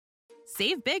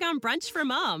Save big on brunch for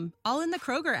mom, all in the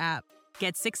Kroger app.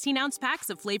 Get 16-ounce packs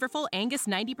of flavorful Angus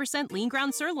 90% lean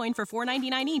ground sirloin for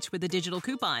 $4.99 each with a digital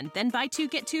coupon. Then buy 2,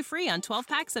 get 2 free on 12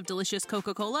 packs of delicious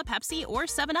Coca-Cola, Pepsi, or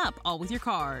 7-Up, all with your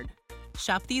card.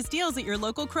 Shop these deals at your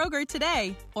local Kroger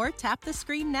today, or tap the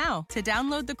screen now to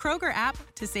download the Kroger app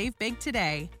to save big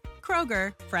today.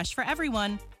 Kroger, fresh for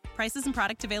everyone. Prices and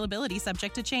product availability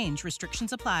subject to change.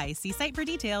 Restrictions apply. See site for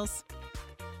details.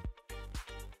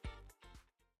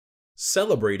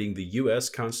 Celebrating the U.S.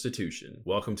 Constitution.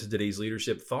 Welcome to today's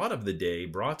Leadership Thought of the Day,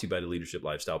 brought to you by the Leadership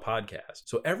Lifestyle Podcast.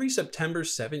 So every September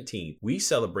 17th, we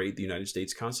celebrate the United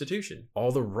States Constitution,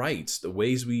 all the rights, the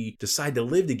ways we decide to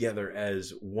live together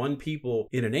as one people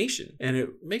in a nation. And it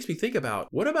makes me think about,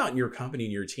 what about in your company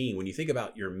and your team, when you think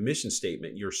about your mission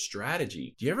statement, your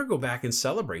strategy, do you ever go back and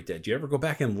celebrate that? Do you ever go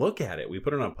back and look at it? We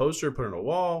put it on a poster, put it on a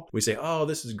wall. We say, oh,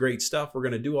 this is great stuff. We're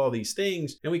going to do all these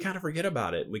things. And we kind of forget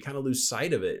about it. We kind of lose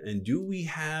sight of it. And do we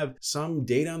have some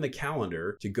date on the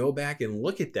calendar to go back and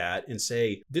look at that and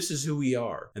say, this is who we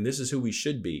are and this is who we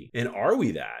should be? And are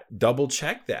we that? Double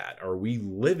check that. Are we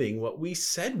living what we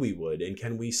said we would? And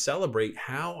can we celebrate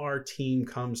how our team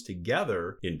comes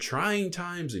together in trying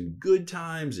times, in good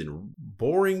times, in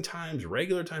boring times,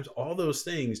 regular times, all those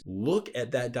things? Look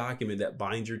at that document that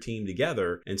binds your team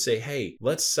together and say, hey,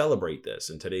 let's celebrate this.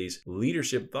 And today's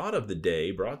Leadership Thought of the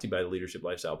Day, brought to you by the Leadership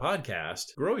Lifestyle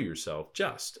Podcast, grow yourself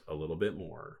just a little bit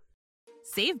more.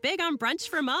 Save big on brunch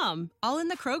for mom, all in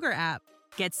the Kroger app.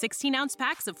 Get 16-ounce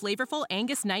packs of flavorful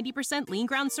Angus 90% lean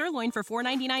ground sirloin for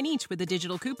 $4.99 each with a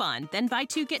digital coupon. Then buy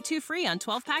 2, get 2 free on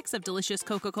 12 packs of delicious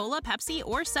Coca-Cola, Pepsi,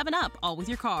 or 7-Up, all with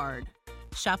your card.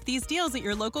 Shop these deals at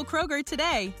your local Kroger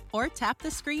today, or tap the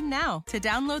screen now to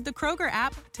download the Kroger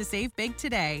app to save big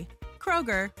today.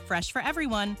 Kroger, fresh for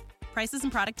everyone. Prices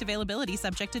and product availability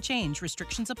subject to change.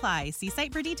 Restrictions apply. See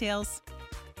site for details.